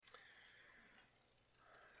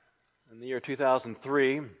In the year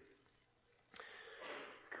 2003,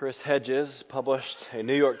 Chris Hedges published a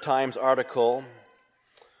New York Times article,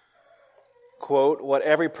 quote, "What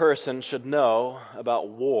every person should know about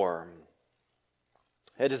war."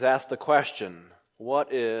 Hedges asked the question,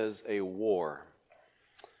 what is a war?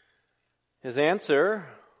 His answer,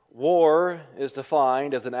 war is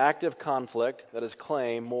defined as an active conflict that has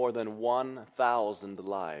claimed more than 1,000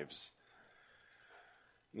 lives.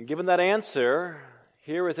 And given that answer,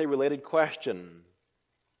 here is a related question.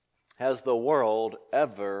 Has the world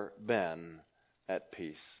ever been at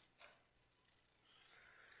peace?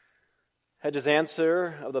 Hedges'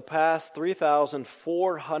 answer, of the past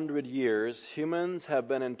 3,400 years, humans have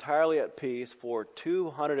been entirely at peace for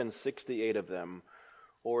 268 of them,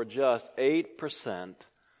 or just 8%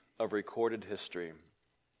 of recorded history.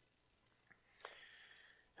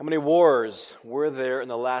 How many wars were there in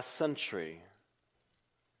the last century?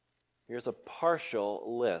 Here's a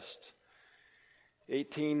partial list.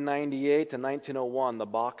 1898 to 1901, the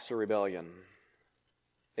Boxer Rebellion.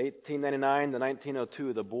 1899 to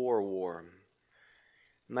 1902, the Boer War.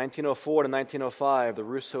 1904 to 1905, the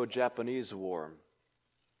Russo-Japanese War.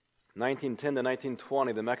 1910 to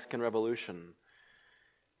 1920, the Mexican Revolution.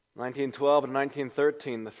 1912 to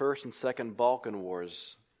 1913, the First and Second Balkan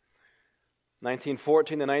Wars.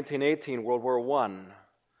 1914 to 1918, World War I.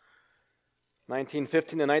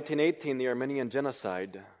 1915 to 1918, the Armenian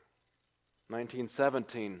Genocide.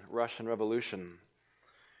 1917, Russian Revolution.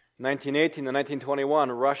 1918 to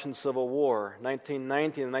 1921, Russian Civil War.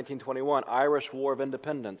 1919 to 1921, Irish War of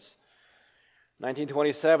Independence.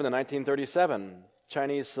 1927 to 1937,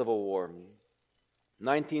 Chinese Civil War.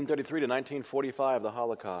 1933 to 1945, the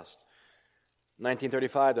Holocaust.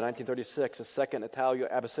 1935 to 1936, the Second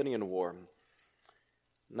Italo-Abyssinian War.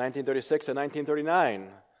 1936 to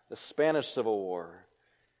 1939, the Spanish Civil War.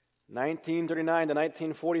 1939 to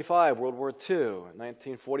 1945, World War II.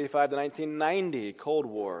 1945 to 1990, Cold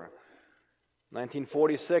War.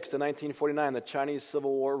 1946 to 1949, the Chinese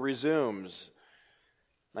Civil War resumes.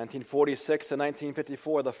 1946 to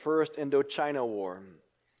 1954, the First Indochina War.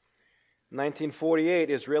 1948,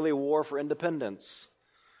 Israeli War for Independence.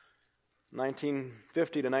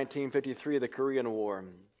 1950 to 1953, the Korean War.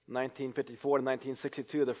 1954 to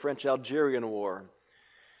 1962, the French-Algerian War.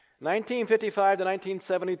 1955 to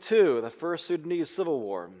 1972, the First Sudanese Civil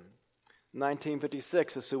War.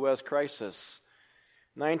 1956, the Suez Crisis.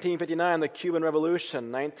 1959, the Cuban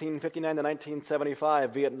Revolution. 1959 to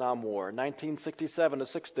 1975, Vietnam War. 1967, the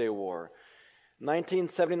Six-Day War.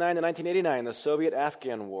 1979 to 1989, the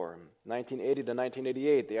Soviet-Afghan War. 1980 to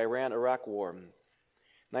 1988, the Iran-Iraq War.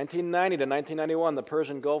 1990 to 1991, the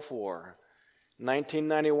Persian Gulf War.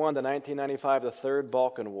 1991 to 1995, the Third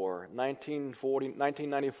Balkan War.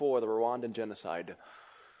 1994, the Rwandan Genocide.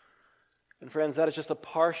 And friends, that is just a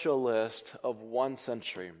partial list of one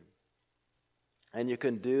century. And you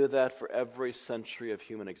can do that for every century of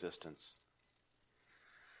human existence.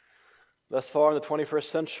 Thus far in the 21st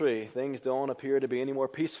century, things don't appear to be any more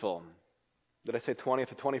peaceful. Did I say 20th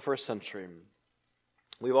to 21st century?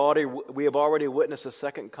 We have already witnessed the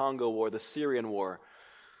Second Congo War, the Syrian War,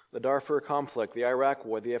 the Darfur conflict, the Iraq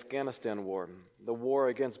War, the Afghanistan War, the war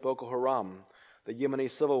against Boko Haram, the Yemeni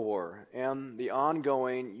Civil War, and the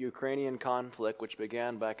ongoing Ukrainian conflict, which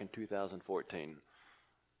began back in 2014.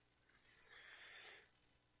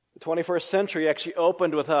 The 21st century actually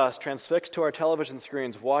opened with us, transfixed to our television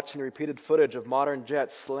screens, watching repeated footage of modern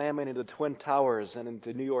jets slamming into the Twin Towers and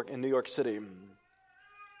into New York City.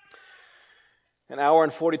 An hour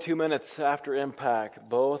and 42 minutes after impact,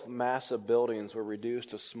 both massive buildings were reduced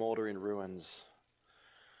to smoldering ruins.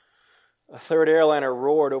 A third airliner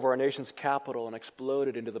roared over our nation's capital and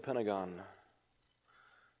exploded into the Pentagon.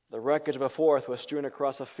 The wreckage of a fourth was strewn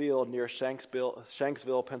across a field near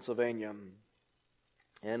Shanksville, Pennsylvania.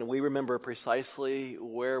 And we remember precisely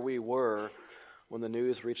where we were when the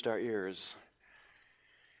news reached our ears.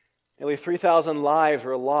 Nearly 3,000 lives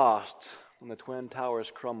were lost when the Twin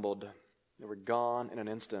Towers crumbled. They were gone in an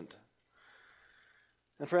instant.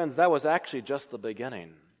 And friends, that was actually just the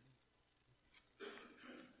beginning.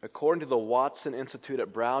 According to the Watson Institute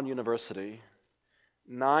at Brown University,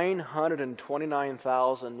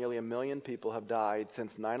 929,000, nearly 1 million people have died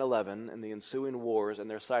since 9/11 and the ensuing wars and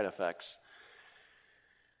their side effects.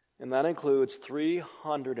 And that includes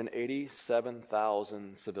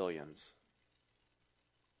 387,000 civilians.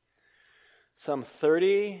 Some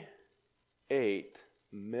 38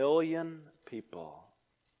 million people.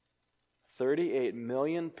 38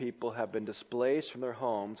 million people have been displaced from their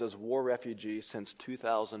homes as war refugees since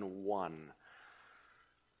 2001.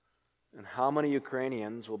 And how many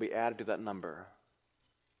Ukrainians will be added to that number?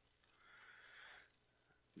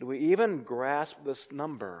 Do we even grasp this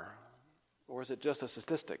number? Or is it just a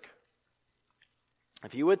statistic?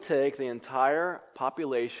 If you would take the entire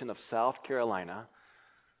population of South Carolina,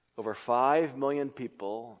 over 5 million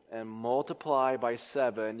people, and multiply by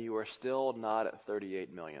 7, you are still not at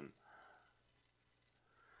 38 million.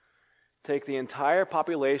 Take the entire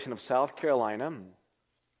population of South Carolina,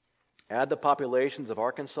 add the populations of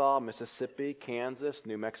Arkansas, Mississippi, Kansas,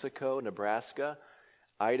 New Mexico, Nebraska,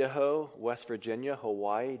 Idaho, West Virginia,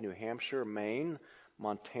 Hawaii, New Hampshire, Maine,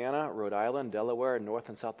 Montana, Rhode Island, Delaware, North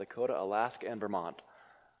and South Dakota, Alaska, and Vermont.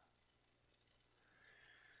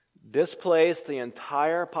 Displaced the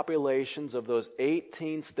entire populations of those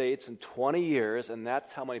 18 states in 20 years, and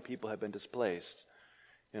that's how many people have been displaced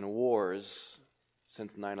in wars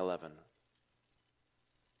since 9/11.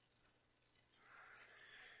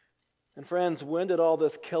 And friends, when did all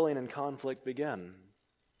this killing and conflict begin?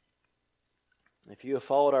 If you have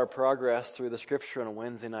followed our progress through the Scripture on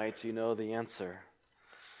Wednesday nights, you know the answer.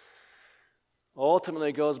 Ultimately,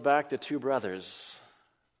 it goes back to two brothers,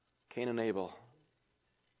 Cain and Abel.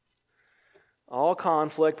 All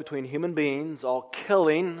conflict between human beings, all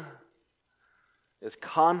killing, is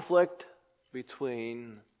conflict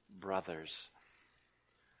between brothers.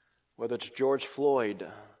 Whether it's George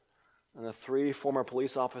Floyd and the 3 former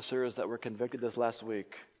police officers that were convicted this last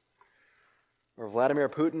week, or Vladimir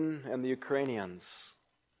Putin and the Ukrainians,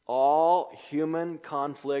 all human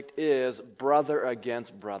conflict is brother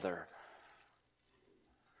against brother.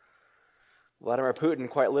 Vladimir Putin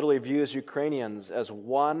quite literally views Ukrainians as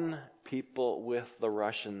one people with the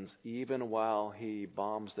Russians, even while he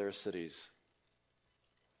bombs their cities.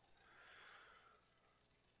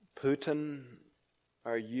 Putin,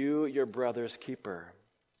 are you your brother's keeper?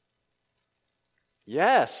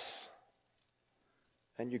 Yes.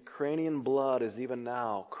 And Ukrainian blood is even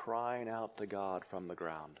now crying out to God from the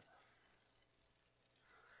ground.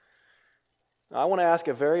 Now, I want to ask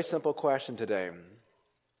a very simple question today.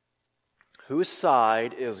 Whose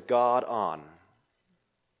side is God on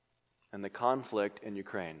in the conflict in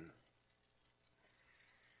Ukraine?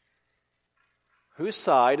 Whose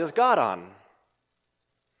side is God on?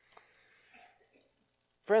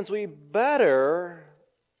 Friends, we better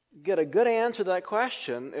get a good answer to that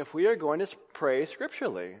question if we are going to pray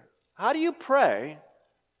scripturally. How do you pray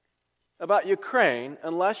about Ukraine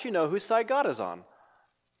unless you know whose side God is on?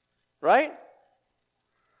 Right?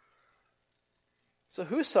 So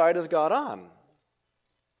whose side is God on?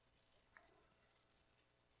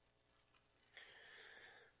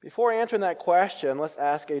 Before answering that question, let's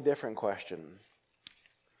ask a different question.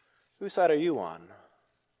 Whose side are you on?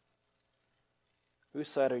 Whose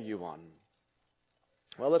side are you on?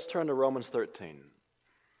 Well, let's turn to Romans 13.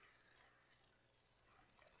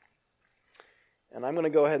 And I'm going to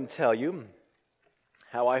go ahead and tell you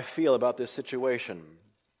how I feel about this situation.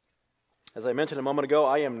 As I mentioned a moment ago,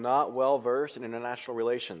 I am not well versed in international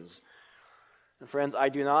relations. And friends, I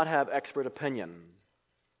do not have expert opinion.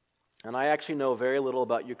 And I actually know very little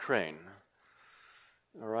about Ukraine.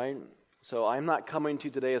 All right? So I'm not coming to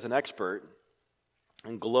you today as an expert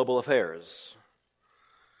in global affairs.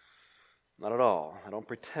 Not at all. I don't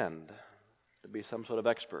pretend to be some sort of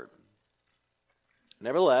expert.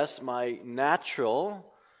 Nevertheless, my natural,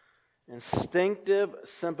 instinctive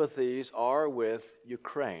sympathies are with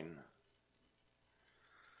Ukraine.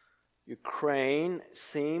 Ukraine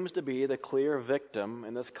seems to be the clear victim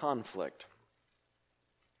in this conflict.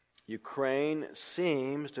 Ukraine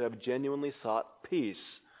seems to have genuinely sought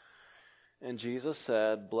peace. And Jesus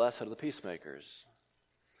said, "Blessed are the peacemakers."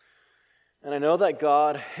 And I know that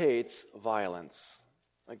God hates violence,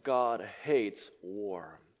 that God hates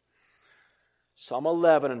war. Psalm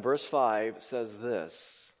 11 and verse 5 says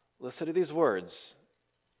this. Listen to these words.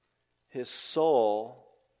 His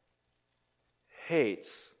soul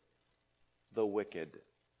hates the wicked.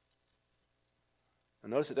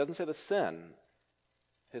 And notice it doesn't say the sin.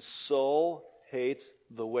 His soul hates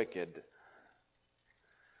the wicked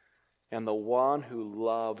and the one who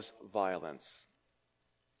loves violence.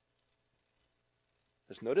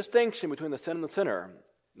 There's no distinction between the sin and the sinner.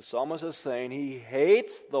 The psalmist is saying he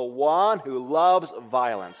hates the one who loves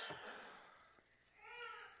violence.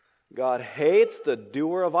 God hates the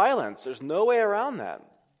doer of violence. There's no way around that.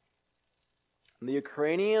 The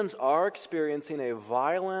Ukrainians are experiencing a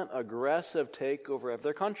violent, aggressive takeover of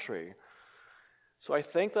their country. So I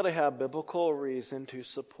think that I have biblical reason to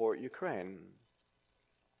support Ukraine.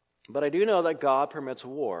 But I do know that God permits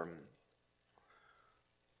war.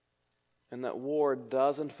 And that war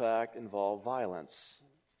does, in fact, involve violence.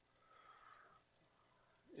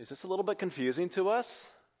 Is this a little bit confusing to us?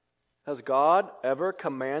 Has God ever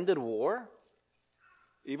commanded war,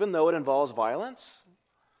 even though it involves violence?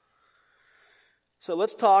 So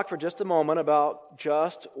let's talk for just a moment about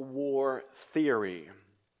just war theory.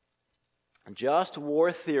 Just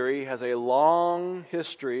war theory has a long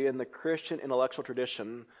history in the Christian intellectual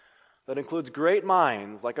tradition that includes great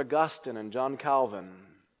minds like Augustine and John Calvin.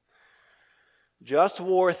 Just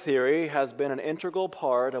war theory has been an integral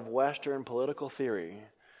part of Western political theory.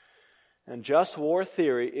 And just war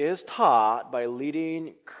theory is taught by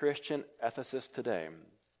leading Christian ethicists today.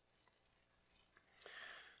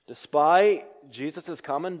 Despite Jesus'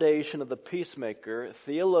 commendation of the peacemaker,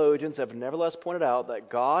 theologians have nevertheless pointed out that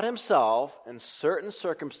God himself, in certain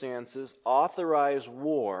circumstances, authorized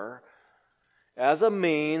war as a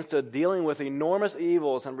means to dealing with enormous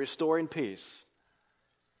evils and restoring peace.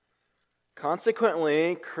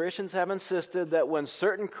 Consequently, Christians have insisted that when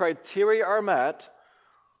certain criteria are met,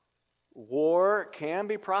 war can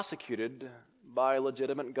be prosecuted by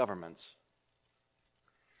legitimate governments.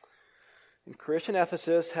 And Christian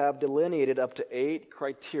ethicists have delineated up to 8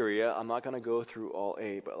 criteria. I'm not going to go through all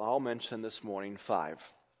 8, but I'll mention this morning 5.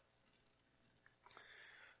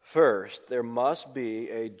 First, there must be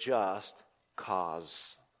a just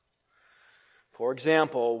cause. For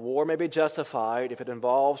example, war may be justified if it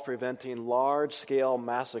involves preventing large-scale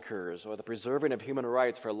massacres or the preserving of human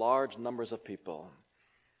rights for large numbers of people.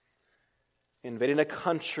 Invading a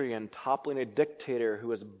country and toppling a dictator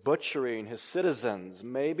who is butchering his citizens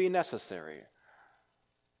may be necessary.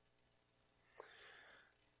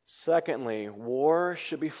 Secondly, war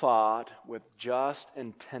should be fought with just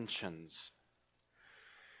intentions.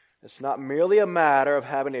 It's not merely a matter of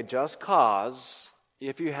having a just cause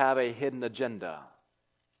if you have a hidden agenda.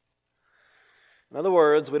 In other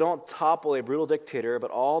words, we don't topple a brutal dictator,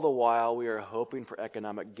 but all the while we are hoping for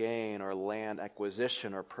economic gain or land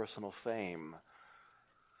acquisition or personal fame.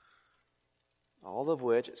 All of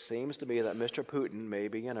which it seems to me that Mr. Putin may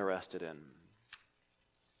be interested in.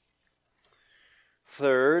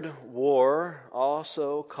 Third, war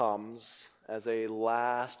also comes as a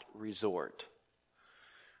last resort.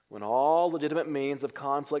 When all legitimate means of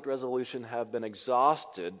conflict resolution have been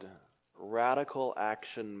exhausted, radical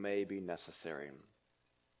action may be necessary.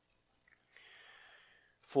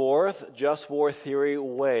 Fourth, just war theory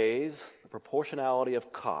weighs the proportionality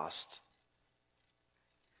of cost.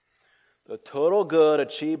 The total good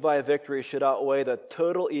achieved by victory should outweigh the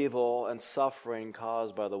total evil and suffering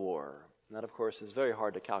caused by the war. And that, of course, is very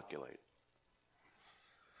hard to calculate.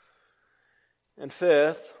 And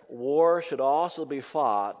fifth, war should also be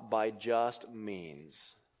fought by just means.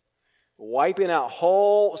 Wiping out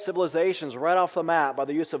whole civilizations right off the map by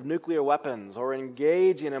the use of nuclear weapons or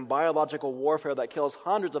engaging in biological warfare that kills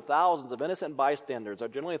hundreds of thousands of innocent bystanders are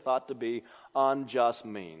generally thought to be unjust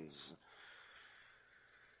means.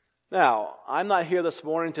 Now, I'm not here this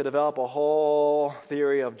morning to develop a whole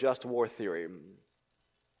theory of just war theory.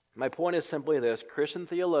 My point is simply this: Christian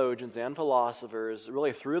theologians and philosophers,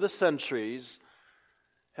 really through the centuries,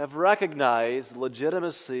 have recognized the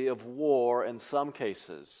legitimacy of war in some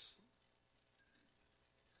cases.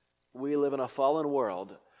 We live in a fallen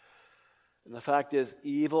world, and the fact is,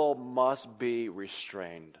 evil must be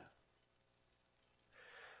restrained.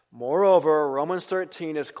 Moreover, Romans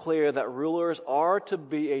 13 is clear that rulers are to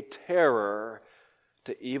be a terror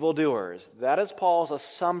to evildoers. That is Paul's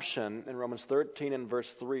assumption in Romans 13 and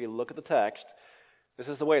verse 3. Look at the text. This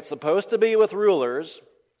is the way it's supposed to be with rulers.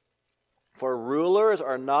 For rulers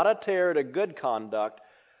are not a terror to good conduct,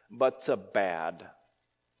 but to bad.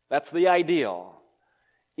 That's the ideal.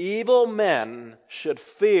 Evil men should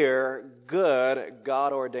fear good,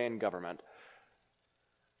 God-ordained government.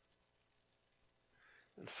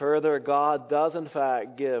 And further, God does in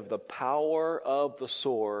fact give the power of the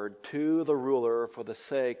sword to the ruler for the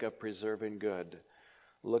sake of preserving good.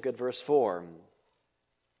 Look at verse 4.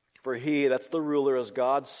 For he, that's the ruler, is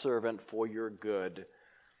God's servant for your good.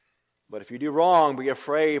 But if you do wrong, be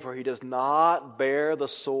afraid, for he does not bear the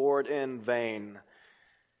sword in vain.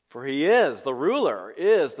 For he is, the ruler,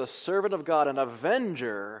 is the servant of God, an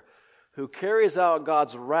avenger who carries out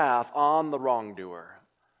God's wrath on the wrongdoer.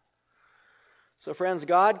 So friends,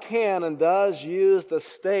 God can and does use the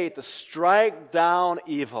state to strike down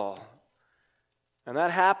evil. And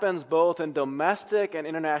that happens both in domestic and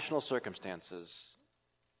international circumstances.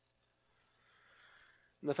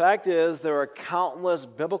 And the fact is, there are countless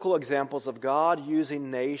biblical examples of God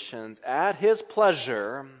using nations at His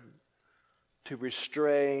pleasure to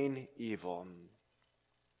restrain evil.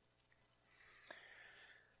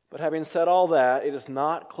 But having said all that, it is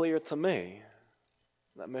not clear to me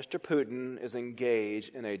that Mr. Putin is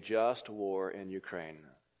engaged in a just war in Ukraine.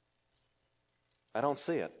 I don't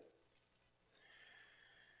see it.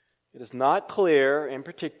 It is not clear, in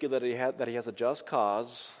particular, that he has a just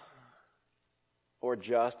cause. or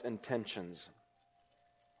just intentions.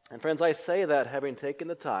 And friends, I say that having taken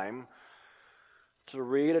the time to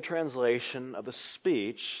read a translation of the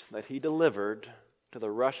speech that he delivered to the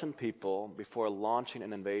Russian people before launching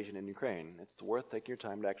an invasion in Ukraine. It's worth taking your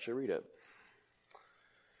time to actually read it.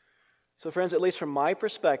 So friends, at least from my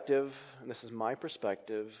perspective, and this is my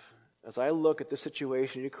perspective, as I look at the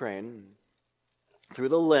situation in Ukraine through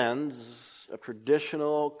the lens of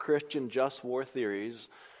traditional Christian just war theories,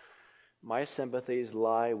 my sympathies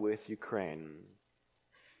lie with Ukraine.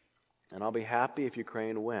 And I'll be happy if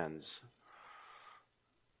Ukraine wins.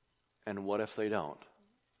 And what if they don't?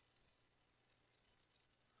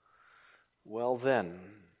 Well then,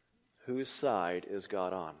 whose side is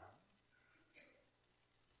God on?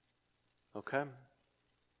 Okay?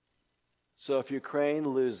 So if Ukraine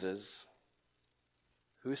loses,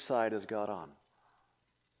 whose side is God on?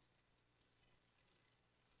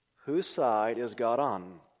 Whose side is God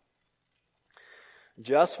on?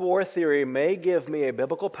 Just war theory may give me a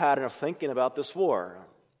biblical pattern of thinking about this war.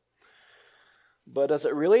 But does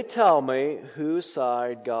it really tell me whose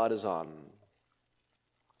side God is on?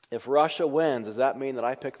 If Russia wins, does that mean that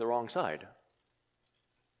I picked the wrong side?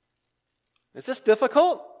 Is this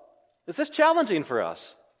difficult? Is this challenging for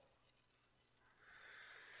us?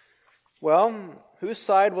 Well, whose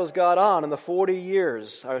side was God on in the 40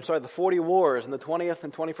 wars in the 20th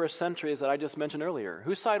and 21st centuries that I just mentioned earlier?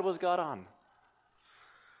 Whose side was God on?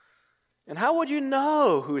 And how would you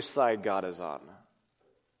know whose side God is on?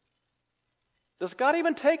 Does God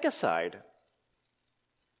even take a side?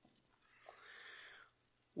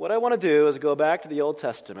 What I want to do is go back to the Old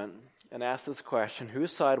Testament and ask this question: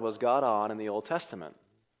 whose side was God on in the Old Testament?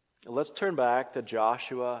 Let's turn back to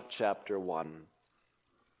Joshua chapter 1.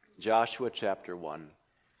 Joshua chapter 1.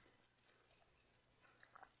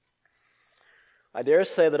 I dare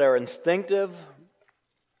say that our instinctive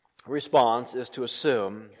response is to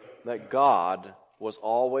assume that God was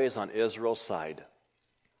always on Israel's side.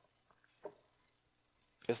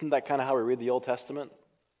 Isn't that kind of how we read the Old Testament?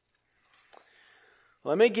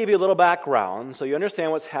 Let me give you a little background so you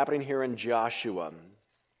understand what's happening here in Joshua.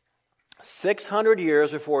 600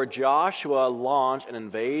 years before Joshua launched an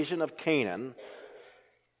invasion of Canaan,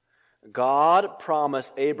 God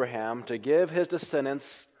promised Abraham to give his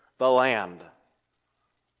descendants the land.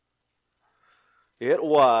 It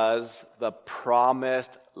was the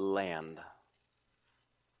promised land.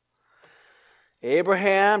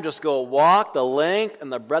 Abraham, just go walk the length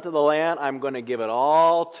and the breadth of the land. I'm going to give it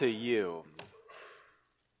all to you.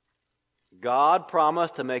 God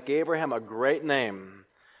promised to make Abraham a great name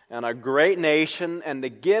and a great nation and to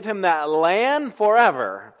give him that land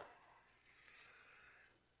forever.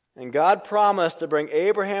 And God promised to bring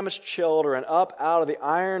Abraham's children up out of the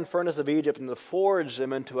iron furnace of Egypt and to forge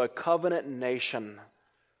them into a covenant nation.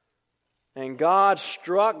 And God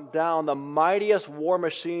struck down the mightiest war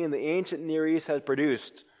machine the ancient Near East has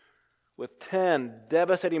produced with 10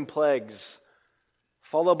 devastating plagues,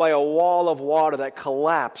 followed by a wall of water that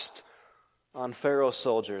collapsed on Pharaoh's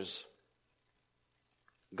soldiers.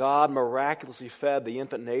 God miraculously fed the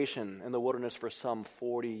infant nation in the wilderness for some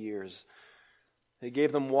 40 years. He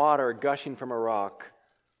gave them water gushing from a rock.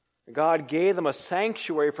 God gave them a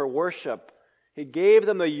sanctuary for worship. He gave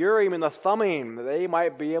them the Urim and the Thummim that they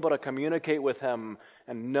might be able to communicate with Him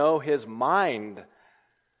and know His mind.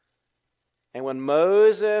 And when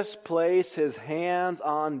Moses placed his hands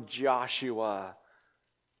on Joshua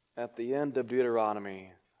at the end of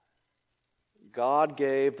Deuteronomy, God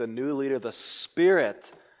gave the new leader the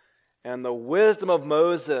spirit and the wisdom of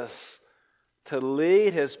Moses to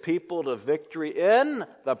lead his people to victory in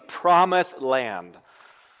the promised land.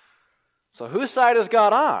 So whose side is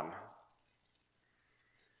God on?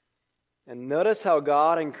 And notice how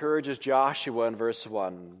God encourages Joshua in verse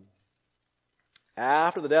 1.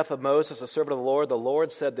 After the death of Moses, the servant of the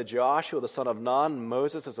Lord said to Joshua, the son of Nun,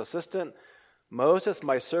 Moses' assistant, Moses,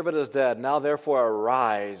 my servant, is dead. Now therefore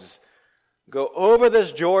arise, go over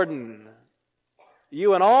this Jordan,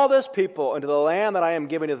 you and all this people, into the land that I am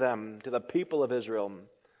giving to them, to the people of Israel.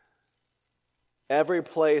 Every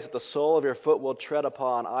place that the sole of your foot will tread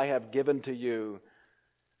upon, I have given to you,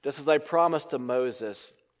 just as I promised to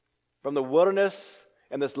Moses, from the wilderness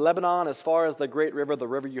and this Lebanon as far as the great river, the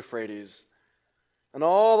river Euphrates. And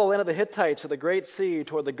all the land of the Hittites to the great sea,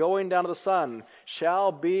 toward the going down of the sun,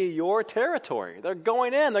 shall be your territory. They're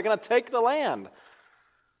going in. They're going to take the land.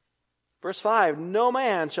 Verse 5, no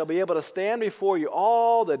man shall be able to stand before you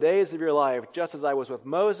all the days of your life. Just as I was with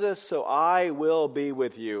Moses, so I will be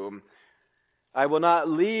with you. I will not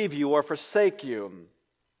leave you or forsake you.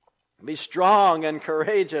 Be strong and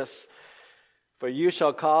courageous, For you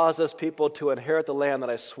shall cause this people to inherit the land that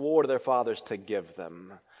I swore to their fathers to give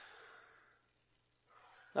them.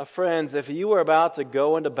 Now, friends, if you were about to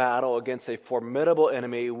go into battle against a formidable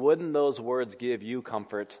enemy, wouldn't those words give you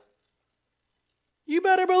comfort? You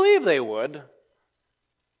better believe they would.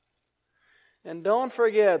 And don't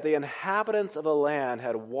forget, the inhabitants of the land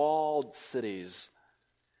had walled cities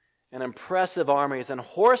and impressive armies and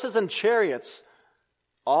horses and chariots,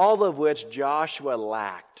 all of which Joshua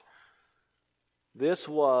lacked. This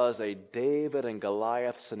was a David and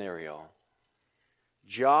Goliath scenario.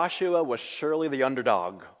 Joshua was surely the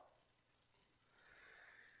underdog.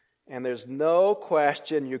 And there's no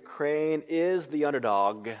question Ukraine is the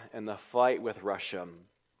underdog in the fight with Russia.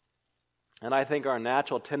 And I think our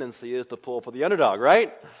natural tendency is to pull for the underdog,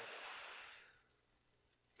 right?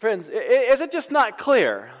 Friends, is it just not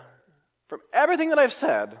clear from everything that I've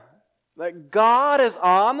said that God is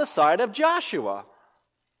on the side of Joshua?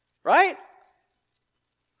 Right?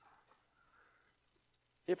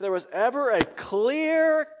 If there was ever a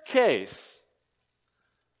clear case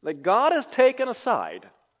that God has taken a side,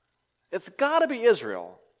 it's got to be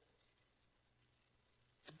Israel.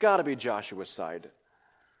 It's got to be Joshua's side.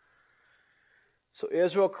 So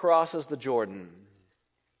Israel crosses the Jordan,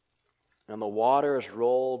 and the water is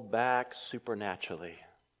rolled back supernaturally.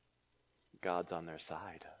 God's on their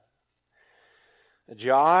side.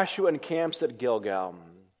 Joshua encamps at Gilgal.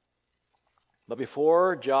 But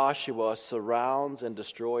before Joshua surrounds and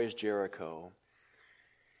destroys Jericho,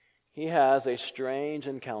 he has a strange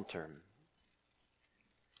encounter.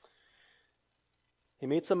 He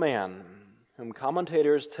meets a man whom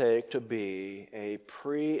commentators take to be a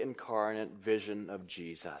pre-incarnate vision of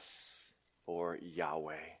Jesus, or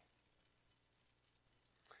Yahweh.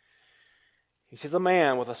 He sees a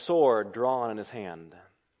man with a sword drawn in his hand.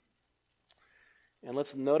 And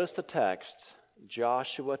let's notice the text,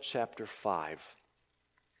 Joshua chapter 5.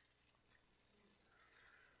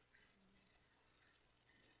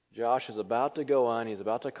 Joshua is about to go on, he's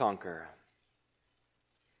about to conquer.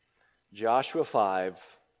 Joshua 5,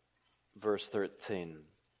 verse 13.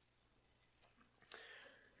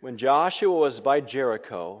 When Joshua was by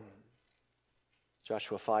Jericho,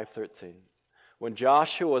 Joshua 5:13. When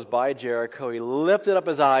Joshua was by Jericho, he lifted up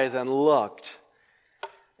his eyes and looked.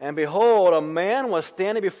 And behold, a man was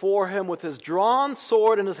standing before him with his drawn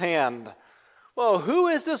sword in his hand. Well, who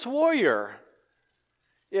is this warrior?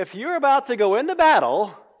 If you're about to go into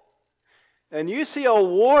battle, and you see a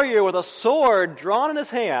warrior with a sword drawn in his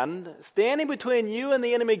hand, standing between you and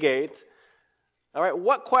the enemy gate, all right,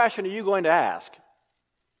 what question are you going to ask?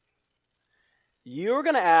 You're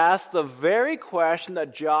going to ask the very question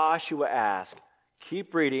that Joshua asked.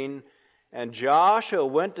 Keep reading. And Joshua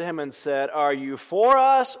went to him and said, "Are you for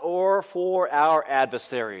us or for our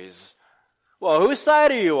adversaries?" Well, whose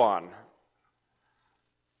side are you on?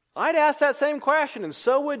 I'd ask that same question, and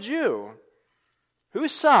so would you.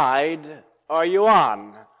 Whose side are you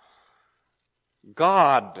on?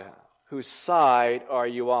 God, whose side are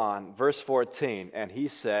you on? Verse 14, and he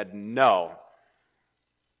said, "No."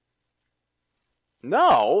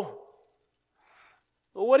 No?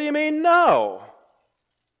 Well, what do you mean, no?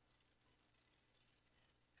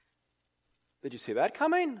 Did you see that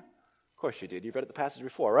coming? Of course you did. You've read the passage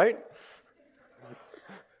before, right?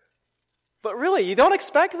 But really, you don't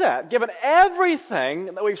expect that, given everything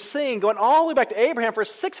that we've seen going all the way back to Abraham for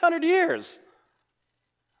 600 years.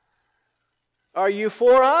 Are you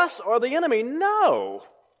for us or the enemy? No.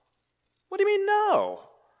 What do you mean, no?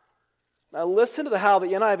 Now listen to how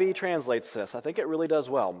the NIV translates this. I think it really does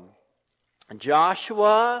well.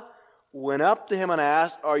 Joshua went up to him and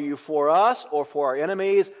asked, "Are you for us or for our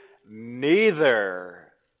enemies?"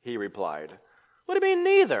 "Neither," he replied. What do you mean,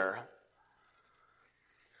 neither?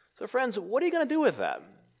 So friends, what are you going to do with that?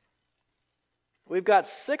 We've got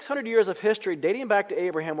 600 years of history dating back to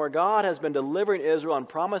Abraham where God has been delivering Israel and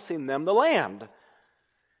promising them the land.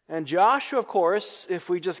 And Joshua, of course, if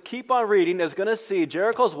we just keep on reading, is going to see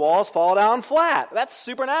Jericho's walls fall down flat. That's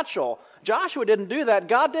supernatural. Joshua didn't do that.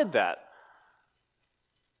 God did that.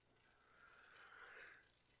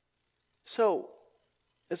 So,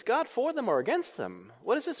 is God for them or against them?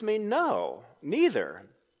 What does this mean? No, neither.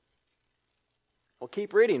 Well,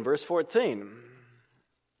 keep reading, verse 14.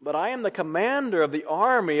 "But I am the commander of the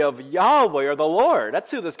army of Yahweh, or the Lord."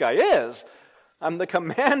 That's who this guy is. I'm the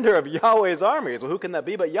commander of Yahweh's armies. Well, who can that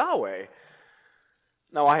be but Yahweh?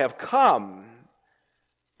 "Now I have come."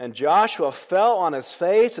 And Joshua fell on his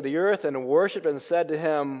face to the earth and worshipped and said to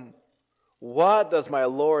him, "What does my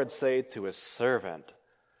Lord say to his servant?"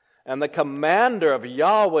 And the commander of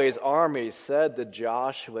Yahweh's army said to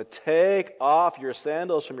Joshua, "Take off your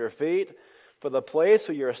sandals from your feet, for the place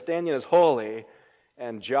where you are standing is holy,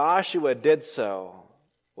 and Joshua did so.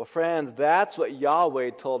 Well, friends, that's what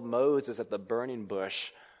Yahweh told Moses at the burning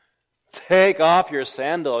bush. Take off your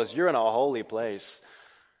sandals. You're in a holy place.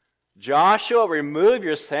 Joshua, remove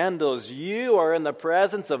your sandals. You are in the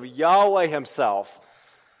presence of Yahweh himself.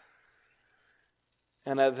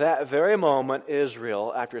 And at that very moment,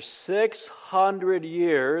 Israel, after 600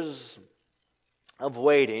 years of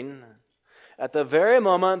waiting, at the very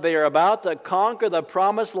moment they are about to conquer the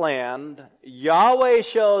promised land, Yahweh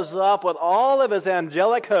shows up with all of his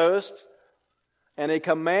angelic host, and he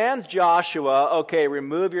commands Joshua, okay,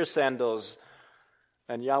 remove your sandals.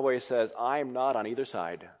 And Yahweh says, I'm not on either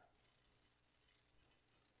side.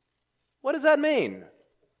 What does that mean?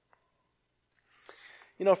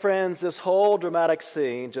 You know, friends, this whole dramatic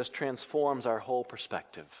scene just transforms our whole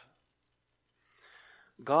perspective.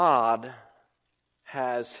 God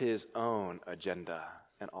has his own agenda,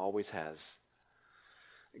 and always has.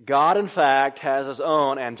 God, in fact, has his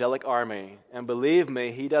own angelic army, and believe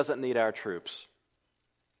me, he doesn't need our troops.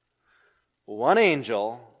 One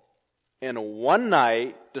angel in one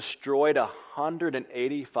night destroyed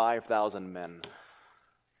 185,000 men,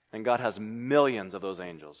 and God has millions of those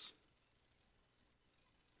angels.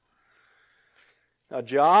 Now,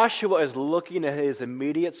 Joshua is looking at his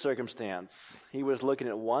immediate circumstance. He was looking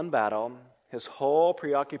at one battle. His whole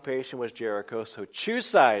preoccupation was Jericho, so choose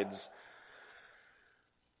sides.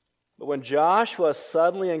 But when Joshua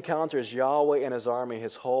suddenly encounters Yahweh and his army,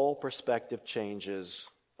 his whole perspective changes.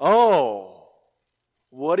 Oh,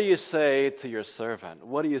 what do you say to your servant?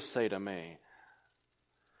 What do you say to me?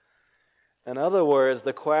 In other words,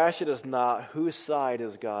 the question is not whose side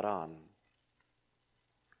is God on.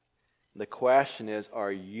 The question is,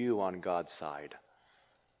 are you on God's side?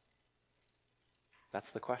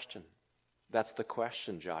 That's the question. That's the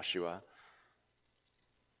question, Joshua.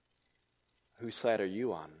 Whose side are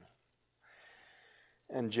you on?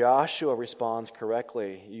 And Joshua responds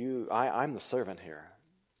correctly, I'm the servant here.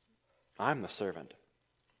 I'm the servant.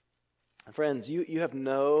 Friends, you have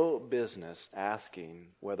no business asking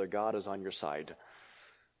whether God is on your side.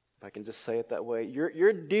 If I can just say it that way.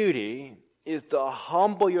 Your duty is to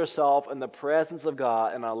humble yourself in the presence of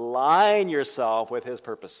God and align yourself with his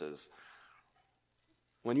purposes.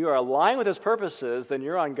 When you are aligned with his purposes, then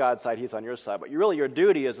you're on God's side, he's on your side. But your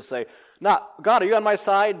duty is to say, not, God, are you on my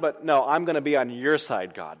side? But no, I'm going to be on your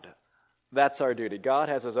side, God. That's our duty. God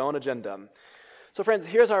has his own agenda. So friends,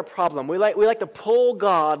 here's our problem. We like to pull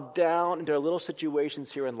God down into our little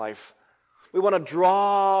situations here in life. We want to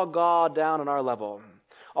draw God down on our level.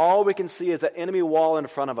 All we can see is that enemy wall in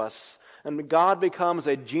front of us. And God becomes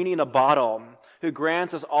a genie in a bottle who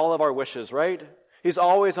grants us all of our wishes, right? He's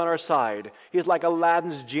always on our side. He's like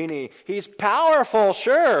Aladdin's genie. He's powerful,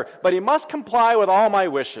 sure, but he must comply with all my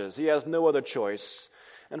wishes. He has no other choice.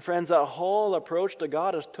 And friends, that whole approach to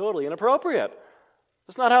God is totally inappropriate.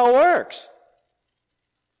 That's not how it works.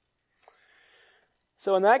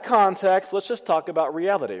 So in that context, let's just talk about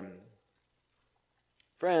reality.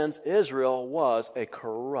 Friends, Israel was a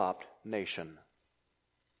corrupt nation.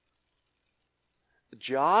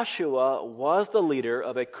 Joshua was the leader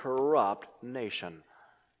of a corrupt nation.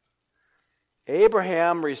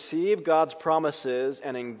 Abraham received God's promises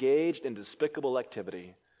and engaged in despicable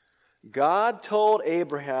activity. God told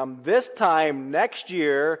Abraham, this time next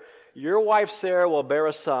year, your wife Sarah will bear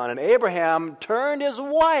a son. And Abraham turned his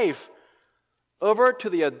wife over to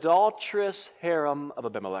the adulterous harem of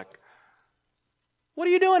Abimelech. What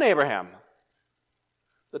are you doing, Abraham?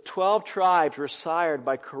 The 12 tribes were sired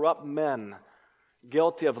by corrupt men,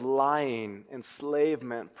 guilty of lying,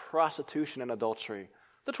 enslavement, prostitution, and adultery.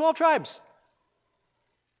 The 12 tribes.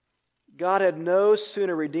 God had no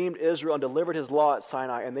sooner redeemed Israel and delivered his law at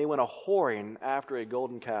Sinai, and they went a-whoring after a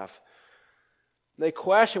golden calf. They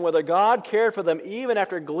questioned whether God cared for them even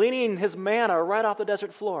after gleaning his manna right off the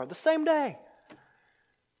desert floor, the same day.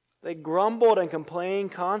 They grumbled and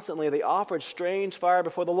complained constantly. They offered strange fire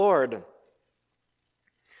before the Lord.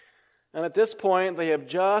 And at this point, they have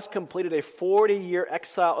just completed a 40-year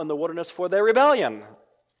exile in the wilderness for their rebellion.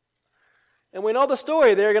 And we know the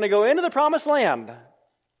story. They're going to go into the promised land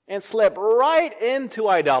and slip right into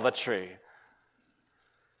idolatry.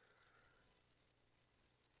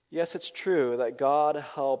 Yes, it's true that God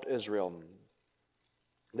helped Israel.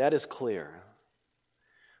 That is clear.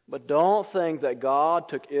 But don't think that God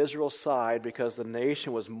took Israel's side because the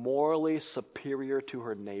nation was morally superior to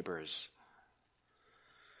her neighbors.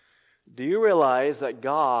 Do you realize that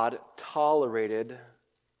God tolerated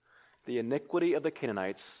the iniquity of the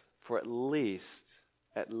Canaanites for at least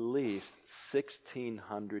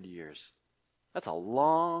 1,600 years? That's a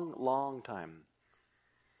long, long time.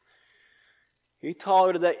 He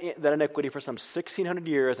tolerated that iniquity for some 1,600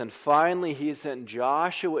 years, and finally he sent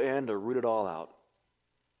Joshua in to root it all out.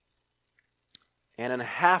 And in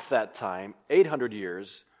half that time, 800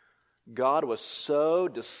 years, God was so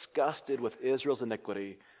disgusted with Israel's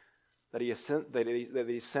iniquity that he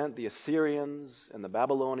sent the Assyrians and the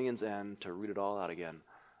Babylonians in to root it all out again.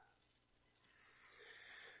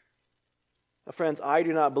 Now, friends, I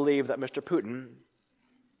do not believe that Mr. Putin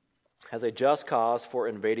has a just cause for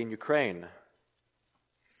invading Ukraine.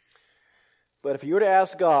 But if you were to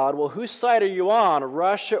ask God, well, whose side are you on,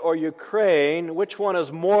 Russia or Ukraine? Which one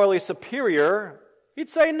is morally superior?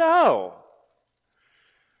 He'd say no.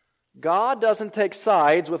 God doesn't take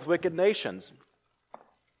sides with wicked nations.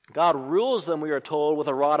 God rules them, we are told, with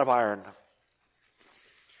a rod of iron.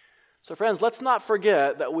 So friends, let's not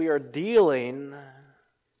forget that we are dealing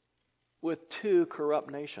with two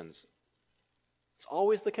corrupt nations. It's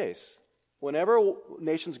always the case. Whenever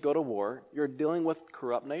nations go to war, you're dealing with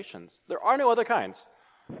corrupt nations. There are no other kinds.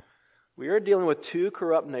 We are dealing with two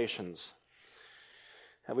corrupt nations.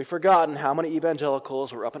 Have we forgotten how many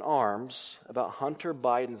evangelicals were up in arms about Hunter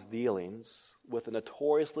Biden's dealings with the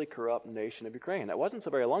notoriously corrupt nation of Ukraine? That wasn't so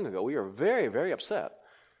very long ago. We were very, very upset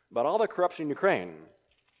about all the corruption in Ukraine.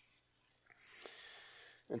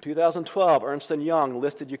 In 2012, Ernst & Young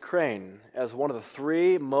listed Ukraine as one of the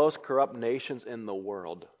 3 most corrupt nations in the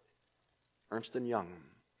world. Ernst & Young.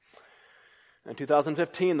 In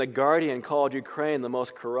 2015, The Guardian called Ukraine the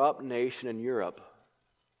most corrupt nation in Europe.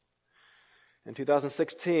 In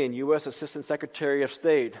 2016, U.S. Assistant Secretary of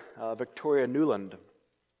State Victoria Nuland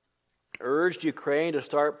urged Ukraine to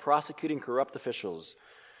start prosecuting corrupt officials.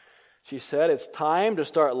 She said it's time to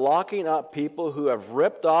start locking up people who have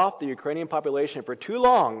ripped off the Ukrainian population for too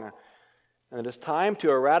long, and it is time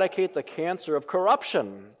to eradicate the cancer of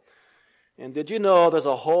corruption. And did you know there's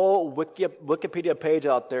a whole Wikipedia page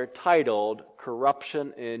out there titled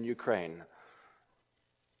Corruption in Ukraine?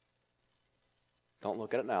 Don't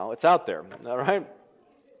look at it now. It's out there. All right?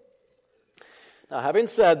 Now, having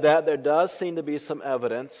said that, there does seem to be some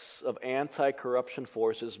evidence of anti-corruption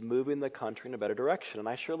forces moving the country in a better direction, and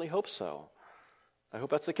I surely hope so. I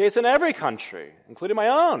hope that's the case in every country, including my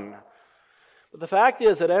own. But the fact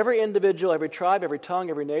is that every individual, every tribe, every tongue,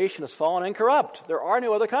 every nation is fallen and corrupt. There are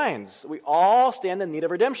no other kinds. We all stand in need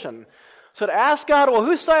of redemption. So to ask God, well,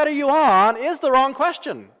 whose side are you on, is the wrong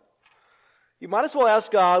question. You might as well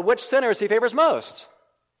ask God which sinners he favors most.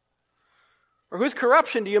 Or whose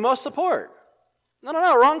corruption do you most support? No,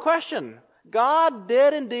 wrong question. God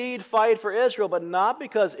did indeed fight for Israel, but not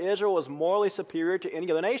because Israel was morally superior to any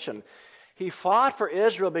other nation. He fought for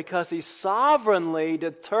Israel because he sovereignly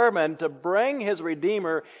determined to bring his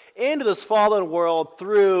Redeemer into this fallen world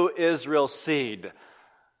through Israel's seed.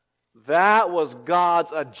 That was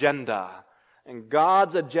God's agenda. And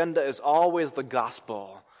God's agenda is always the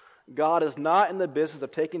gospel. God is not in the business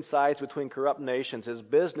of taking sides between corrupt nations. His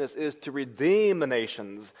business is to redeem the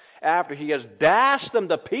nations after he has dashed them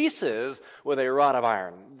to pieces with a rod of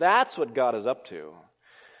iron. That's what God is up to.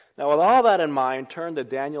 Now, with all that in mind, turn to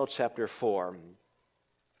Daniel chapter 4.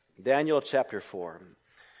 Daniel chapter 4.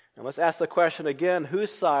 And let's ask the question again,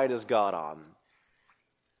 whose side is God on?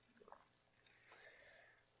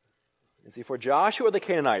 Is he for Joshua or the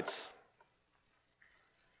Canaanites?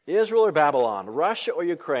 Israel or Babylon? Russia or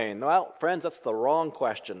Ukraine? Well, friends, that's the wrong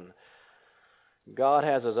question. God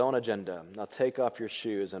has his own agenda. Now take off your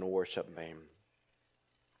shoes and worship me.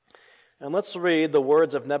 And let's read the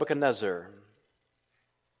words of Nebuchadnezzar,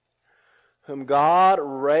 whom God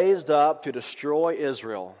raised up to destroy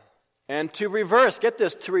Israel and to reverse, get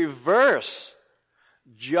this, to reverse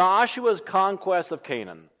Joshua's conquest of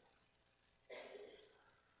Canaan.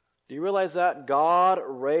 Do you realize that? God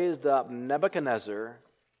raised up Nebuchadnezzar,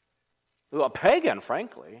 a pagan,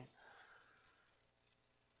 frankly,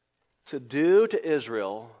 to do to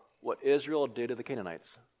Israel what Israel did to the Canaanites.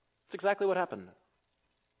 That's exactly what happened.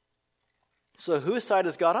 So whose side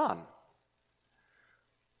is God on?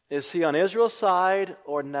 Is he on Israel's side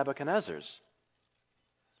or Nebuchadnezzar's?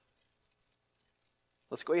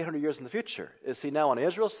 Let's go 800 years in the future. Is he now on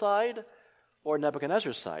Israel's side or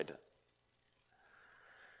Nebuchadnezzar's side?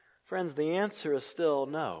 Friends, the answer is still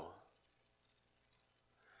no.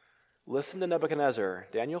 Listen to Nebuchadnezzar,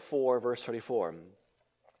 Daniel 4, verse 34.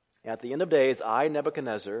 At the end of days, I,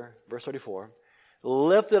 Nebuchadnezzar, verse 34,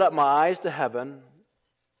 lifted up my eyes to heaven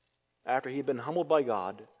after he'd been humbled by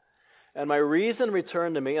God, and my reason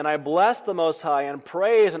returned to me, and I blessed the Most High, and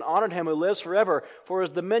praised and honored him who lives forever, for his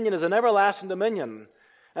dominion is an everlasting dominion,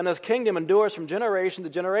 and his kingdom endures from generation to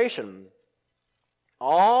generation.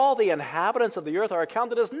 All the inhabitants of the earth are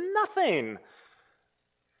accounted as nothing.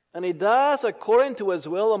 And he does according to his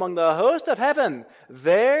will among the host of heaven.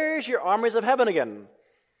 There's your armies of heaven again.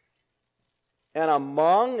 And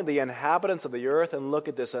among the inhabitants of the earth, and look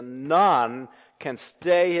at this, and none can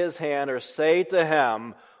stay his hand or say to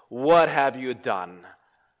him, what have you done?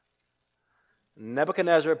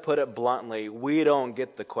 Nebuchadnezzar put it bluntly, we don't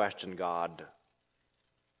get the question, God.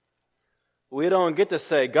 We don't get to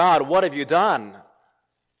say, God, what have you done?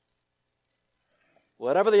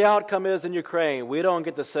 Whatever the outcome is in Ukraine, we don't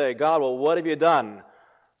get to say, God, well, what have you done?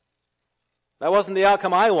 That wasn't the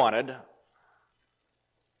outcome I wanted.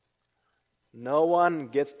 No one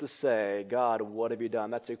gets to say, God, what have you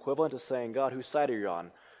done? That's equivalent to saying, God, whose side are you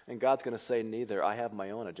on? And God's going to say, neither. I have my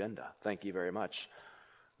own agenda. Thank you very much.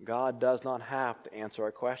 God does not have to answer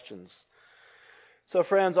our questions. So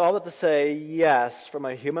friends, all that to say, yes, from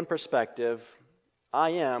a human perspective, I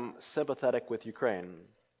am sympathetic with Ukraine.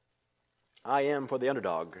 I am for the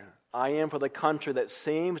underdog. I am for the country that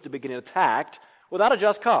seems to be getting attacked without a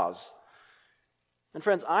just cause. And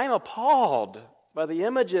friends, I am appalled by the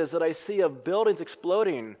images that I see of buildings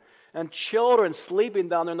exploding and children sleeping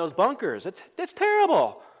down there in those bunkers. It's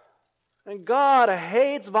terrible. And God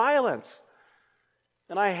hates violence.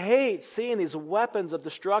 And I hate seeing these weapons of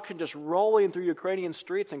destruction just rolling through Ukrainian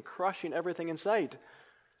streets and crushing everything in sight.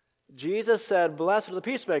 Jesus said, blessed are the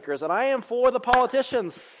peacemakers, and I am for the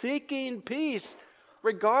politicians seeking peace,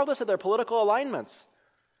 regardless of their political alignments.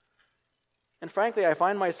 And frankly, I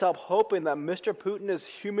find myself hoping that Mr. Putin is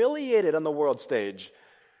humiliated on the world stage.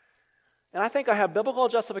 And I think I have biblical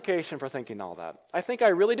justification for thinking all that. I think I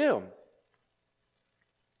really do.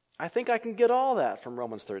 I think I can get all that from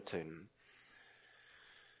Romans 13.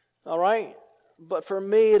 All right? But for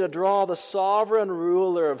me to draw the sovereign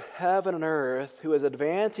ruler of heaven and earth, who is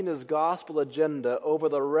advancing his gospel agenda over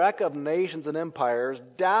the wreck of nations and empires,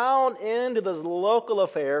 down into this local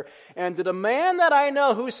affair, and to demand that I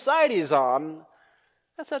know whose side he's on,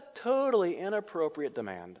 that's a totally inappropriate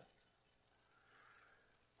demand.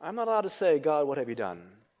 I'm not allowed to say, God, what have you done?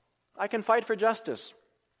 I can fight for justice.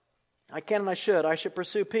 I can and I should. I should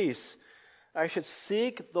pursue peace. I should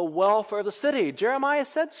seek the welfare of the city. Jeremiah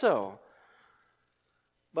said so.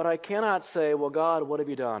 But I cannot say, well, God, what have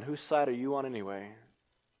you done? Whose side are you on anyway?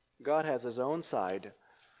 God has his own side,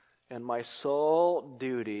 and my sole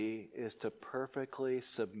duty is to perfectly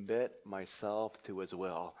submit myself to his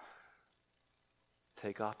will.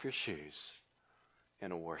 Take off your shoes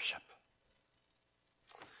and worship.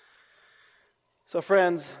 So,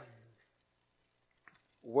 friends,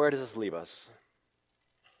 where does this leave us?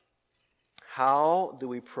 How do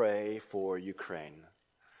we pray for Ukraine?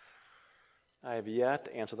 I have yet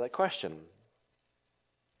to answer that question.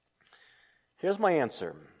 Here's my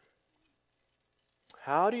answer.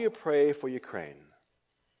 How do you pray for Ukraine?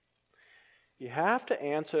 You have to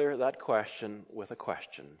answer that question with a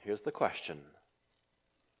question. Here's the question.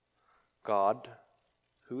 God,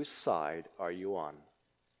 whose side are you on?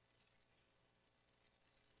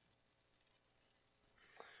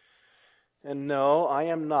 And no, I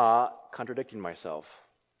am not contradicting myself.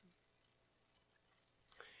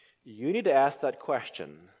 You need to ask that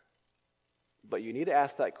question, but you need to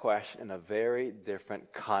ask that question in a very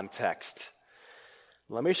different context.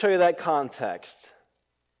 Let me show you that context.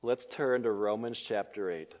 Let's turn to Romans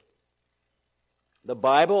chapter 8. The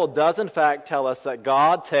Bible does in fact tell us that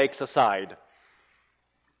God takes a side.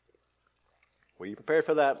 Were you prepared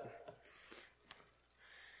for that?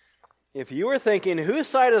 If you were thinking, whose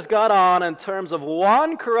side is God on in terms of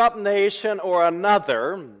one corrupt nation or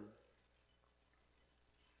another,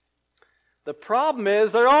 the problem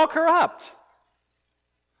is they're all corrupt.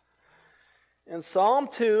 And Psalm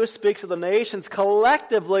 2 speaks of the nations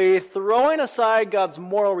collectively throwing aside God's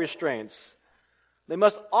moral restraints. They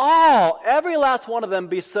must all, every last one of them,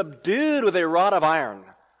 be subdued with a rod of iron.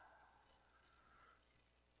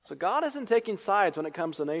 So God isn't taking sides when it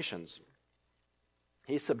comes to nations.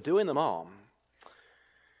 He's subduing them all.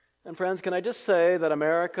 And friends, can I just say that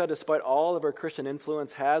America, despite all of her Christian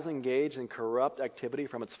influence, has engaged in corrupt activity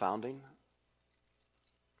from its founding?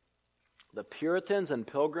 The Puritans and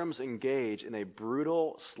Pilgrims engaged in a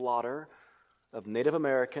brutal slaughter of Native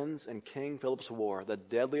Americans in King Philip's War, the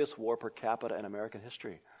deadliest war per capita in American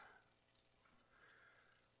history.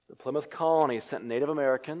 The Plymouth Colony sent Native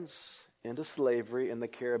Americans into slavery in the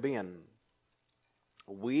Caribbean.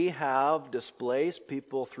 We have displaced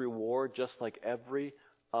people through war just like every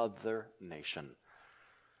other nation.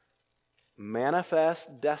 Manifest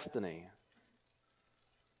destiny,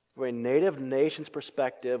 from a native nation's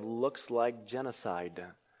perspective, looks like genocide,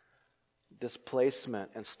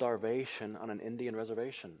 displacement, and starvation on an Indian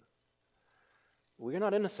reservation. We are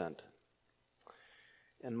not innocent.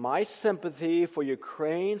 And my sympathy for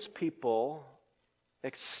Ukraine's people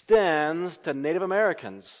extends to Native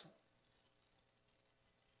Americans.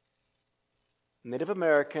 Native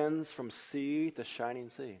Americans from sea to shining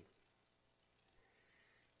sea.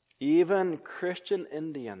 Even Christian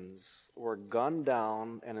Indians were gunned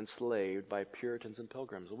down and enslaved by Puritans and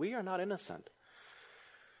Pilgrims. We are not innocent.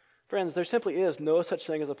 Friends, there simply is no such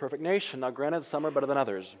thing as a perfect nation. Now, granted, some are better than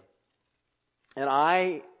others. And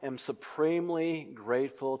I am supremely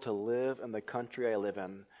grateful to live in the country I live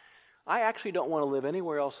in. I actually don't want to live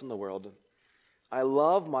anywhere else in the world. I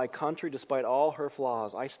love my country despite all her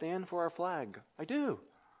flaws. I stand for our flag. I do.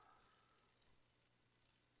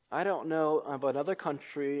 I don't know of another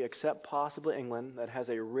country, except possibly England, that has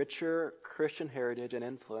a richer Christian heritage and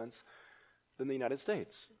influence than the United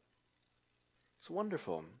States. It's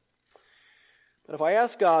wonderful. But if I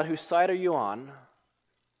ask God, whose side are you on?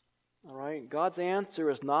 All right, God's answer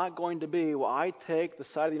is not going to be, well, I take the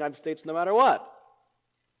side of the United States no matter what.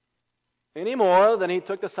 Any more than he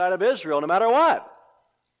took the side of Israel no matter what.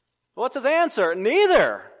 What's his answer?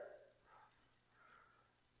 Neither.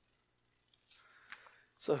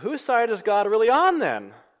 So whose side is God really on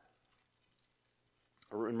then?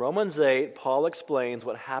 In Romans 8, Paul explains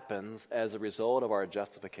what happens as a result of our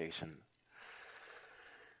justification.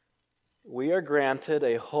 We are granted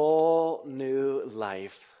a whole new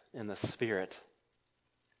life in the Spirit.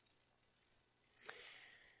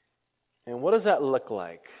 And what does that look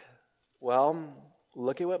like? Well,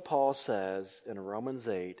 look at what Paul says in Romans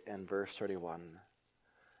 8 and verse 31.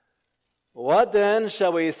 What then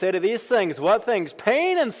shall we say to these things? What things?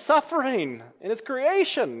 Pain and suffering in its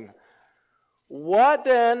creation. What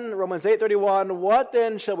then, Romans 8:31, what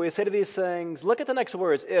then shall we say to these things? Look at the next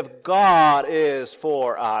words. If God is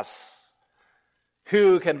for us,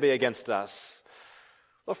 who can be against us?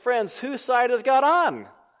 Well, friends, whose side is God on?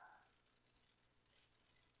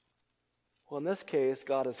 Well, in this case,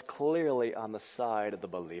 God is clearly on the side of the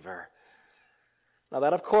believer. Now,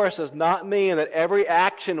 that, of course, does not mean that every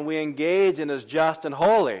action we engage in is just and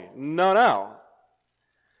holy. No.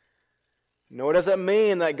 Nor does it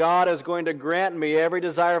mean that God is going to grant me every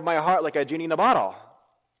desire of my heart like a genie in a bottle.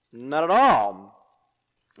 Not at all.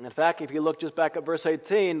 In fact, if you look just back at verse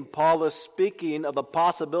 18, Paul is speaking of the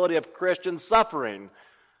possibility of Christian suffering.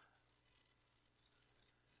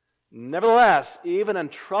 Nevertheless, even in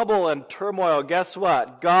trouble and turmoil, guess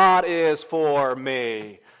what? God is for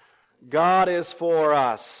me. God is for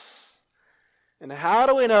us. And how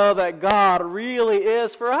do we know that God really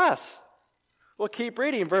is for us? Well, keep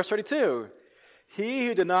reading, verse 32. He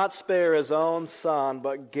who did not spare his own son,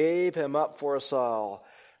 but gave him up for us all,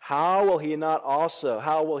 how will he not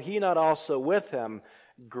also with him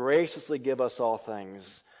graciously give us all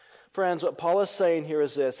things? Friends, what Paul is saying here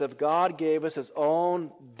is this: if God gave us his own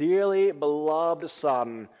dearly beloved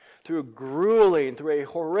son through a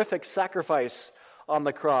horrific sacrifice on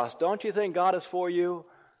the cross, don't you think God is for you?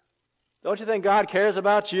 Don't you think God cares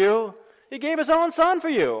about you? He gave his own son for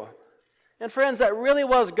you. And friends, that really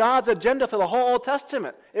was God's agenda for the whole Old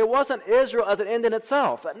Testament. It wasn't Israel as an end in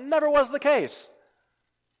itself. That never was the case.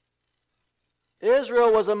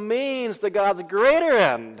 Israel was a means to God's greater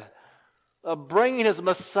end of bringing his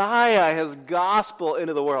Messiah, his gospel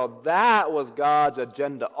into the world. That was God's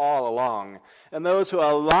agenda all along. And those who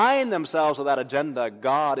align themselves with that agenda,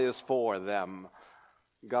 God is for them.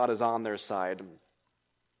 God is on their side.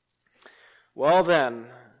 Well then,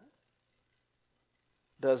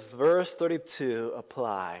 does verse 32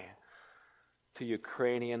 apply to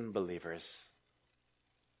Ukrainian believers?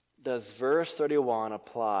 Does verse 31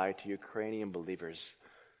 apply to Ukrainian believers?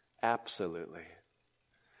 Absolutely.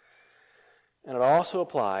 And it also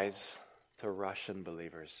applies to Russian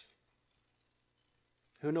believers,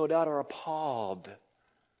 who no doubt are appalled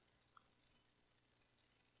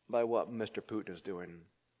by what Mr. Putin is doing.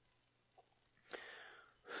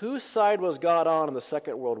 Whose side was God on in the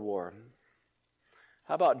Second World War?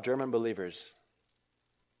 How about German believers?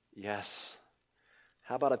 Yes.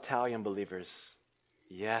 How about Italian believers?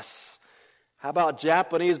 Yes. How about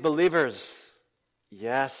Japanese believers?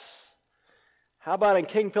 Yes. How about in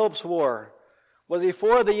King Philip's War? Was he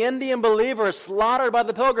for the Indian believers slaughtered by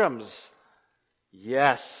the Pilgrims?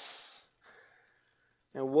 Yes.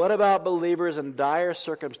 And what about believers in dire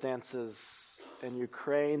circumstances in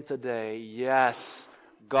Ukraine today? Yes,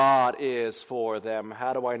 God is for them.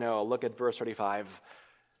 How do I know? Look at verse 35.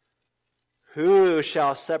 Who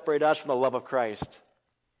shall separate us from the love of Christ?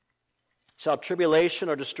 Shall tribulation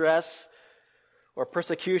or distress or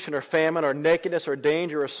persecution or famine or nakedness or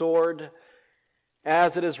danger or sword?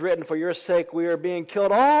 As it is written, for your sake we are being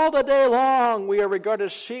killed all the day long. We are regarded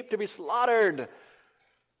as sheep to be slaughtered.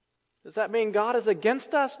 Does that mean God is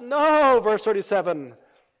against us? No, verse 37.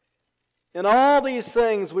 In all these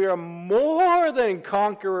things we are more than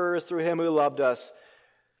conquerors through him who loved us.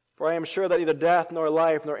 For I am sure that neither death, nor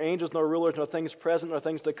life, nor angels, nor rulers, nor things present, nor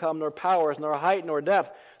things to come, nor powers, nor height, nor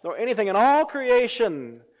depth, nor anything in all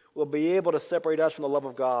creation will be able to separate us from the love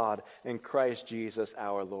of God in Christ Jesus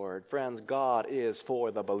our Lord. Friends, God is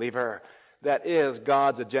for the believer. That is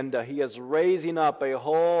God's agenda. He is raising up a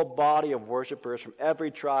whole body of worshipers from every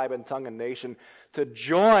tribe and tongue and nation to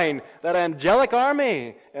join that angelic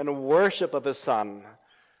army in worship of his Son.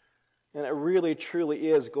 And it really, truly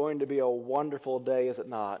is going to be a wonderful day, is it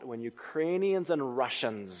not, when Ukrainians and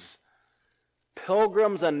Russians,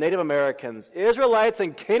 pilgrims and Native Americans, Israelites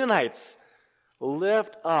and Canaanites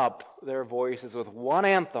lift up their voices with one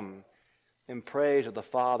anthem in praise of the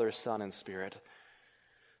Father, Son, and Spirit.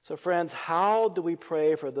 So friends, how do we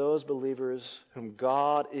pray for those believers whom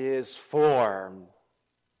God is for?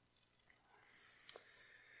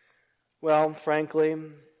 Well, frankly,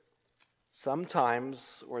 sometimes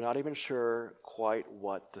we're not even sure quite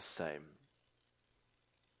what to say.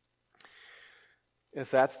 If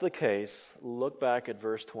that's the case, look back at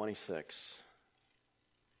verse 26.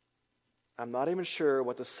 I'm not even sure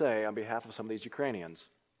what to say on behalf of some of these Ukrainians.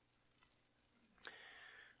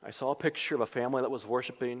 I saw a picture of a family that was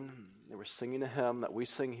worshiping. They were singing a hymn that we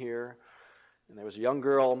sing here. And there was a young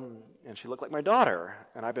girl, and she looked like my daughter.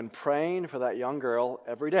 And I've been praying for that young girl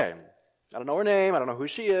every day. I don't know her name. I don't know who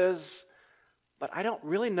she is. But I don't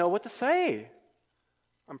really know what to say.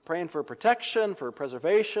 I'm praying for protection, for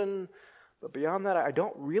preservation. But beyond that, I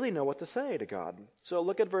don't really know what to say to God. So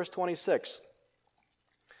look at verse 26.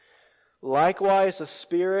 Likewise, the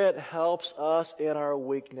Spirit helps us in our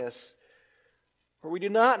weakness. For we do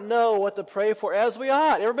not know what to pray for as we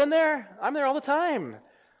ought. You ever been there? I'm there all the time.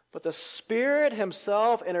 But the Spirit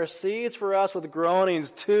himself intercedes for us with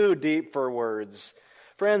groanings too deep for words.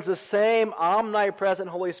 Friends, the same omnipresent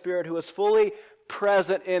Holy Spirit who is fully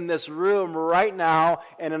present in this room right now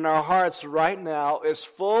and in our hearts right now is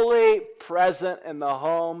fully present in the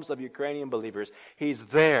homes of Ukrainian believers. He's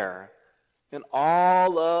there in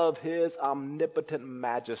all of his omnipotent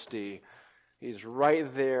majesty. He's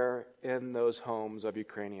right there in those homes of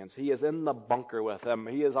Ukrainians. He is in the bunker with them.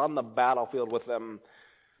 He is on the battlefield with them.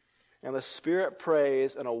 And the Spirit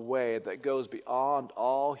prays in a way that goes beyond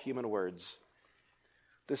all human words.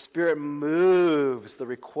 The Spirit moves the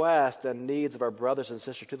requests and needs of our brothers and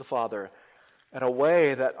sisters to the Father in a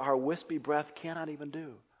way that our wispy breath cannot even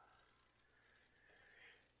do.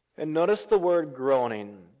 And notice the word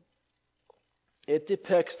groaning. It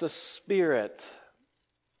depicts the Spirit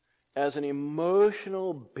as an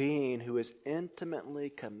emotional being who is intimately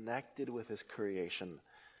connected with his creation.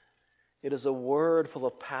 It is a word full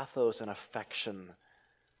of pathos and affection.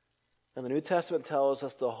 And the New Testament tells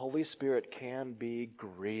us the Holy Spirit can be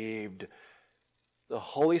grieved. The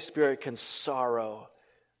Holy Spirit can sorrow.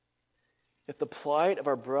 If the plight of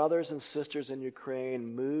our brothers and sisters in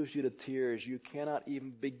Ukraine moves you to tears, you cannot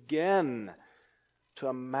even begin to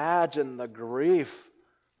imagine the grief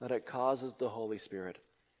that it causes the Holy Spirit.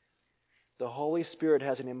 The Holy Spirit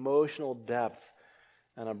has an emotional depth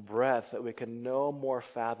and a breadth that we can no more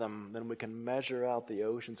fathom than we can measure out the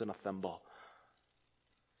oceans in a thimble.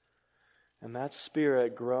 And that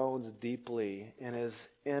Spirit groans deeply in his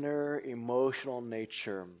inner emotional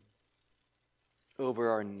nature over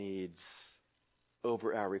our needs,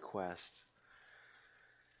 over our requests.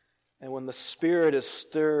 And when the Spirit is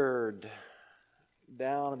stirred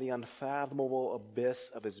down in the unfathomable abyss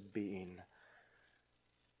of his being,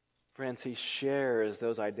 friends, he shares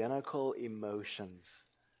those identical emotions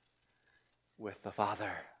with the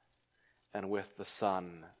Father and with the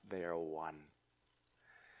Son. They are one.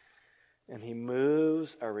 And he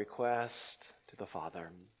moves our request to the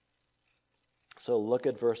Father. So look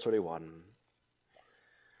at verse 31.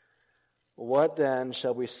 What then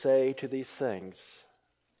shall we say to these things?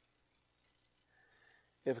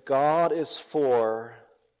 If God is for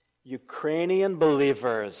Ukrainian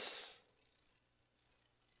believers,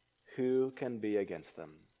 who can be against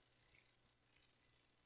them?